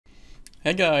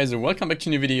Hey guys, welcome back to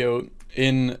a new video.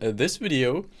 In this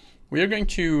video, we are going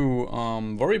to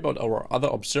worry about our other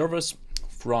observers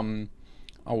from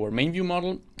our main view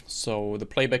model. So the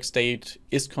playback state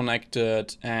is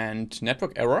connected and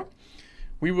network error.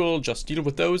 We will just deal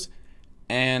with those,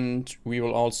 and we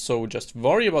will also just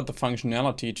worry about the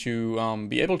functionality to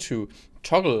be able to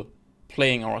toggle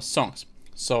playing our songs.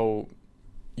 So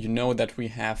you know that we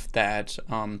have that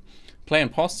play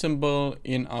and pause symbol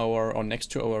in our or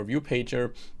next to our view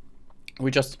pager.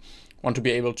 We just want to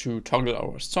be able to toggle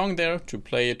our song there, to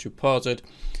play it, to pause it,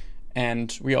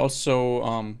 and we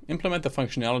also implement the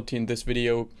functionality in this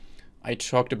video. I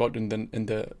talked about in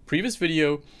the previous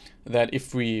video that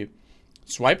if we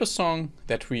swipe a song,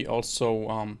 that we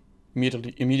also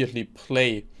immediately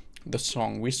play the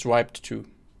song we swiped to.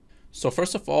 So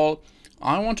first of all,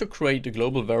 I want to create a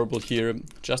global variable here,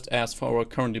 just as for our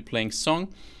currently playing song,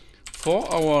 for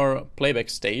our playback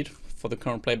state, for the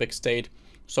current playback state.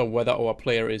 So whether our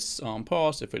player is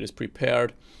paused, if it is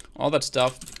prepared, all that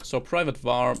stuff. So private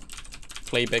var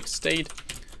playback state,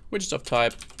 which is of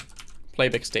type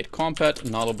playback state compat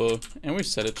nullable, and we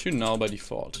set it to null by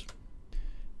default.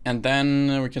 And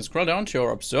then we can scroll down to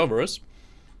our observers.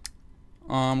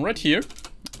 Right here,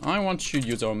 I want to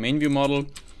use our main view model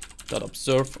dot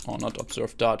observe, or not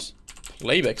observe, dot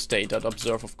playback state dot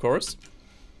observe, of course.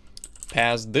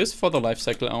 Pass this for the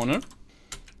lifecycle owner.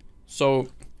 So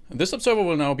this observer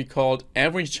will now be called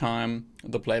every time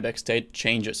the playback state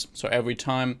changes. So every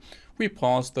time we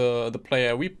pause the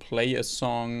player, we play a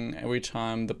song, every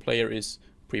time the player is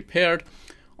prepared,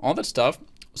 all that stuff.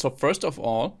 So first of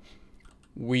all,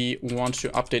 we want to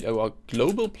update our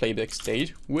global playback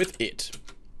state with it.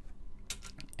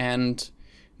 And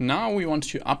now we want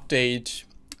to update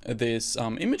this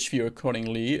image view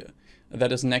accordingly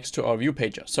that is next to our view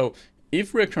pager. So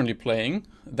if we're currently playing,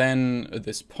 then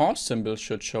this pause symbol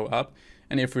should show up.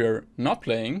 And if we're not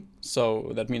playing,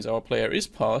 so that means our player is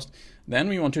paused, then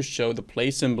we want to show the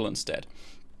play symbol instead.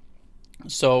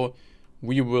 So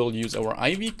we will use our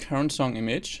IV current song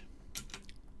image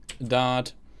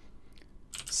dot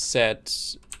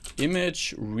set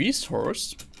image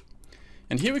resource.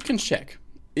 And here we can check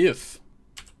if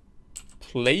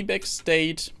playback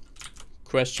state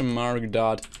question mark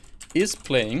dot is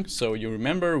playing. So you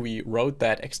remember we wrote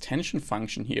that extension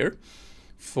function here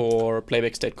for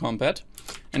playback state compat,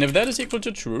 and if that is equal to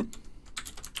true,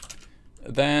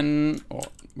 then, or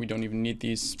we don't even need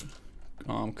these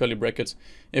curly brackets,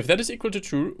 if that is equal to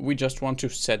true, we just want to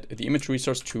set the image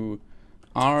resource to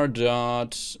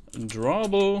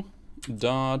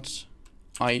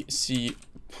r.drawable.ic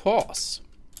pause,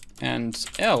 and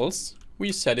else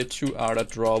we set it to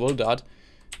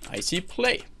r.drawable.ic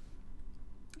play.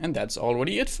 And that's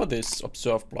already it for this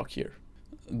observe block here.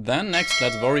 Then next,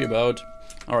 let's worry about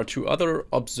our two other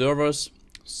observers.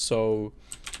 So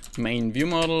main view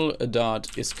model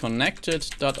dot is connected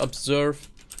dot observe,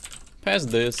 pass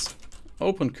this,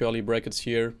 open curly brackets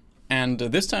here. And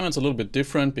this time it's a little bit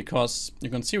different because you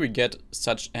can see we get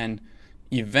such an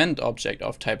event object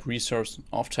of type resource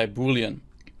of type boolean.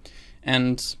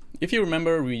 And if you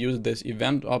remember, we use this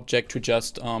event object to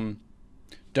just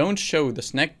don't show the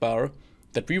snack bar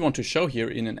that we want to show here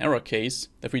in an error case,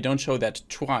 that we don't show that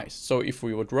twice. So if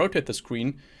we would rotate the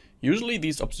screen, usually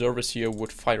these observers here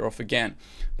would fire off again.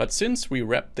 But since we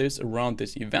wrap this around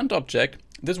this event object,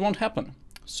 this won't happen.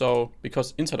 So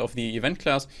because inside of the event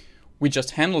class, we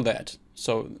just handle that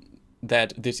so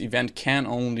that this event can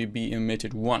only be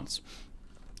emitted once.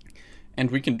 And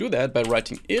we can do that by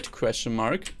writing it question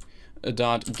mark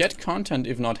dot get content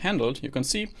if not handled. You can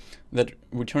see that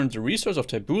returns a resource of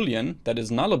type boolean that is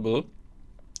nullable.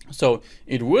 So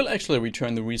it will actually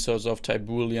return the resource of type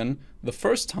boolean the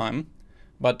first time,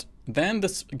 but then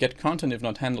this get content if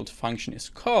not handled function is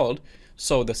called.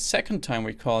 So the second time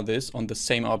we call this on the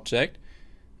same object,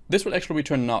 this will actually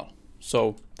return null.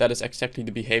 So that is exactly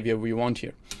the behavior we want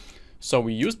here. So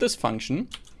we use this function,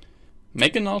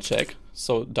 make a null check,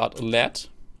 so .let,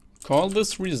 call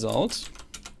this result,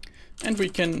 and we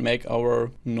can make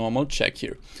our normal check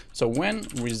here. So when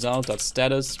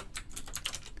result.status,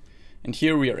 and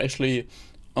here we are actually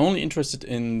only interested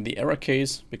in the error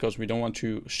case because we don't want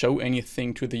to show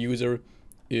anything to the user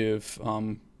if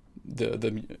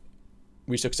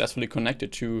we successfully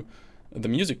connected to the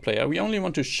music player. We only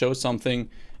want to show something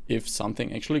if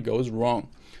something actually goes wrong.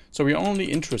 So we're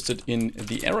only interested in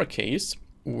the error case,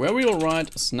 where we will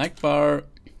write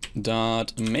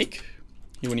snackbar.make.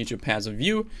 Here we need to pass a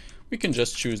view. We can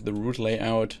just choose the root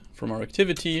layout from our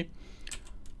activity.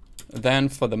 Then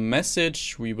for the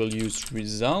message, we will use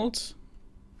result.message.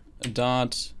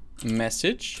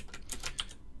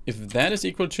 if that is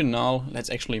equal to null, let's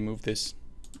actually move this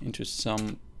into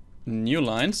some new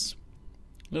lines,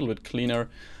 a little bit cleaner.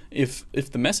 If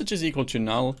the message is equal to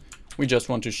null, we just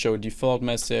want to show default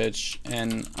message,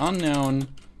 an unknown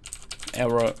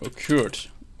error occurred.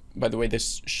 By the way,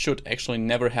 this should actually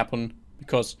never happen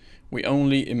because we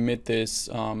only emit this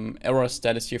error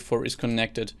status here for is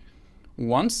connected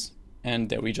once, and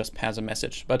there we just pass a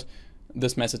message. But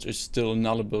this message is still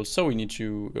nullable, so we need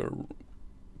to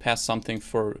pass something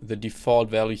for the default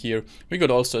value here. We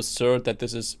could also assert that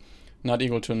this is not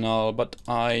equal to null, but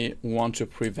I want to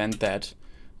prevent that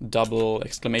double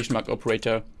exclamation mark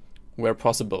operator where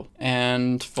possible.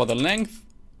 And for the length,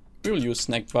 we will use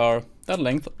snack bar that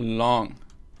length long.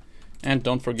 And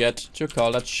don't forget to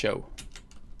call that show.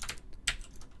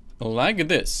 Like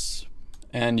this.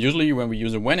 And usually when we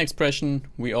use a when expression,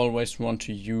 we always want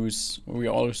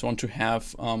to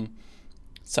have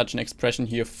such an expression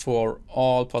here for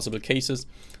all possible cases.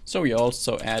 So we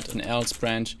also add an else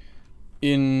branch.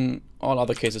 In all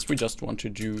other cases, we just want to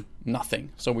do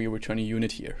nothing. So we return a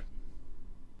unit here.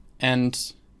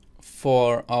 And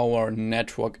for our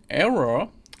network error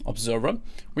observer,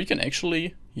 we can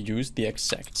actually use the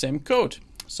exact same code.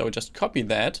 So just copy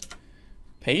that,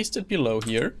 paste it below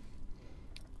here,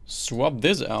 swap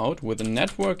this out with a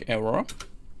network error,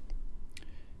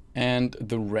 and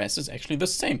the rest is actually the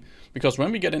same. Because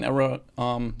when we get an error,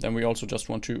 then we also just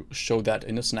want to show that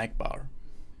in a snack bar.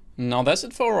 Now that's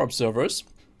it for our observers.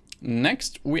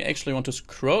 Next, we actually want to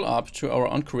scroll up to our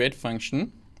onCreate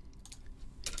function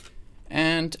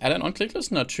and add an onClick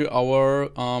listener to our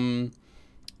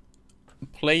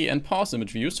play and pause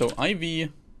image view. So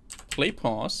IV play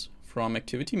pause from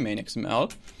activity main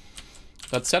XML.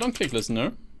 Let's set onClick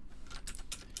listener.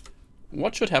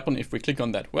 What should happen if we click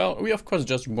on that? Well, we of course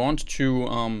just want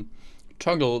to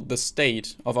toggle the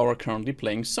state of our currently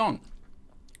playing song.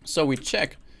 So we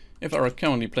check if our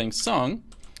currently playing song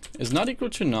is not equal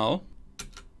to null.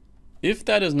 If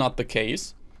that is not the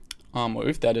case, or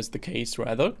if that is the case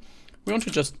rather, we want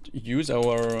to just use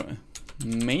our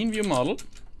main view model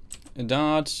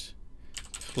dot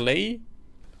play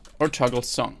or toggle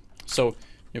song. So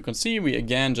you can see we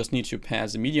again just need to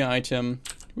pass a media item.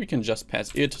 We can just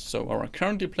pass it, so our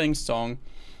currently playing song.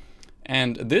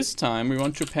 And this time we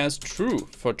want to pass true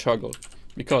for toggle,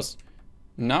 because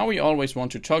now we always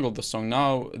want to toggle the song.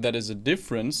 Now that is a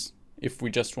difference. If we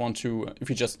just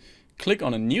click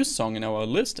on a new song in our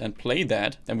list and play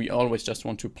that, then we always just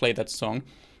want to play that song.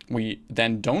 We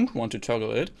then don't want to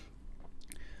toggle it.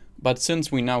 But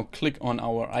since we now click on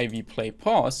our IV play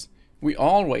pause, we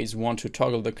always want to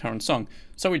toggle the current song.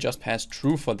 So we just pass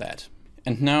true for that.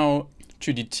 And now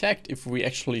to detect if we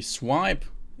actually swipe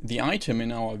the item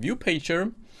in our view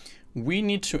pager, we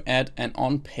need to add an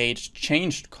on-page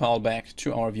changed callback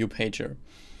to our view pager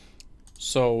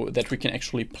so that we can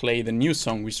actually play the new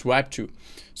song we swipe to.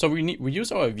 So we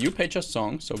use our view pager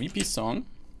song, so VP song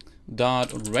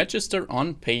dot register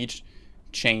on page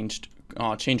changed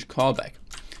change callback.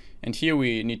 And here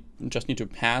we just need to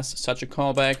pass such a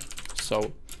callback.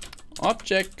 So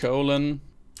object colon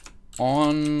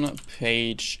on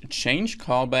page change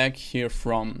callback here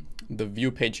from the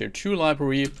view pager 2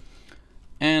 library,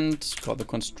 and call the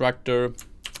constructor,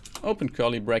 open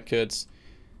curly brackets,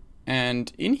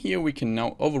 and in here we can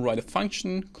now override a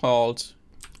function called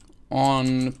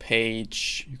on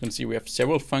page. You can see we have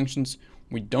several functions.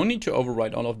 We don't need to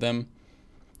override all of them.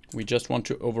 We just want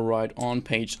to override on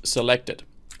page selected.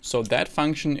 So that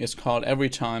function is called every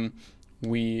time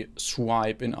we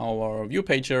swipe in our view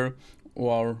pager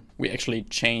or we actually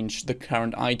change the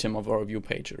current item of our view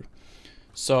pager.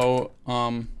 So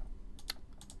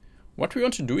what we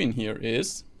want to do in here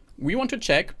is we want to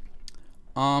check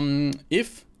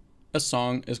if a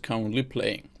song is currently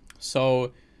playing.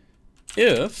 So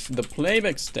if the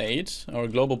playback state or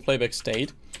global playback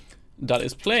state that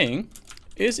is playing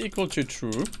is equal to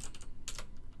true,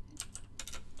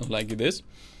 like this,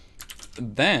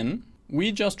 then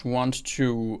we just want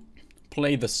to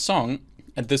play the song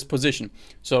at this position.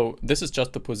 So this is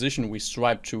just the position we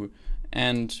swipe to,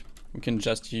 and we can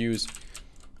just use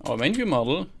our main view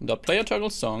model dot player toggle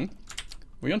song.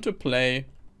 We want to play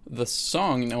the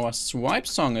song in our swipe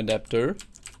song adapter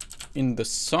in the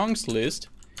songs list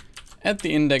at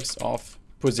the index of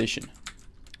position,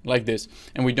 like this.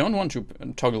 And we don't want to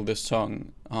toggle this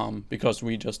song because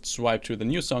we just swipe to the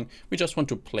new song. We just want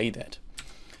to play that.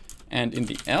 And in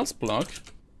the else block,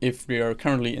 if we are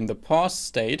currently in the pause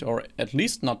state or at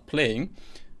least not playing,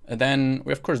 then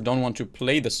we of course don't want to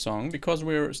play the song because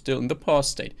we're still in the pause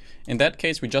state. In that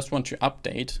case, we just want to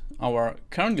update our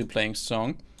currently playing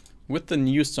song with the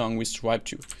new song we swipe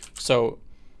to. So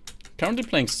currently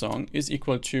playing song is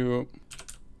equal to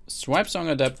swipe song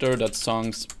adapter dot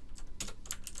songs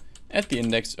at the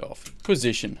index of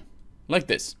position, like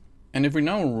this. And if we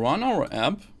now run our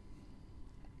app,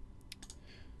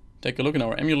 take a look in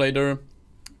our emulator,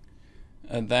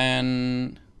 and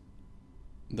then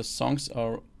the songs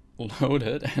are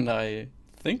loaded, and I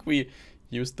think we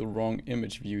used the wrong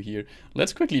image view here.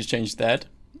 Let's quickly change that.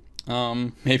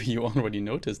 Maybe you already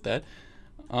noticed that.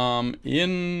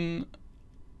 In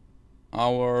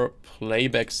our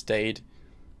playback state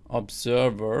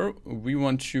observer, we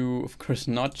want to, of course,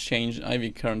 not change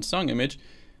IV current song image.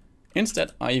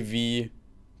 Instead, IV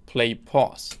play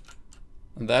pause.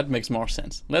 That makes more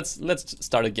sense. Let's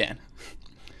start again.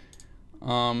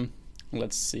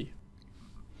 Let's see.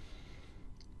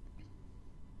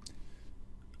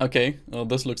 Okay, well,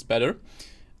 this looks better.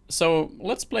 So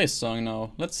let's play a song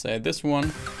now. Let's say this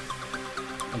one.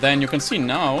 And then you can see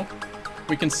now,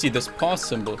 we can see this pause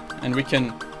symbol, and we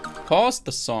can pause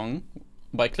the song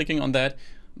by clicking on that.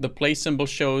 The play symbol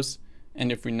shows,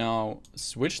 and if we now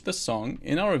switch the song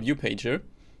in our view pager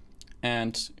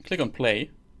and click on play,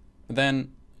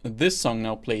 then this song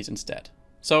now plays instead.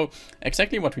 So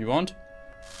exactly what we want.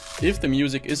 If the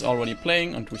music is already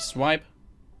playing and we swipe,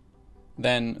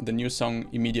 then the new song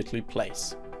immediately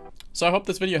plays. So I hope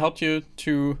this video helped you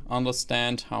to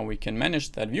understand how we can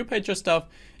manage that view pager stuff.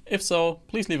 If so,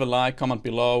 please leave a like, comment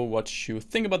below what you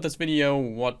think about this video,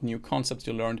 what new concepts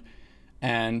you learned,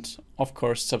 and of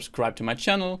course subscribe to my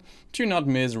channel to not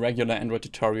miss regular Android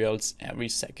tutorials every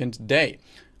second day.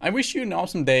 I wish you an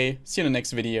awesome day. See you in the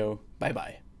next video. Bye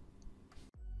bye.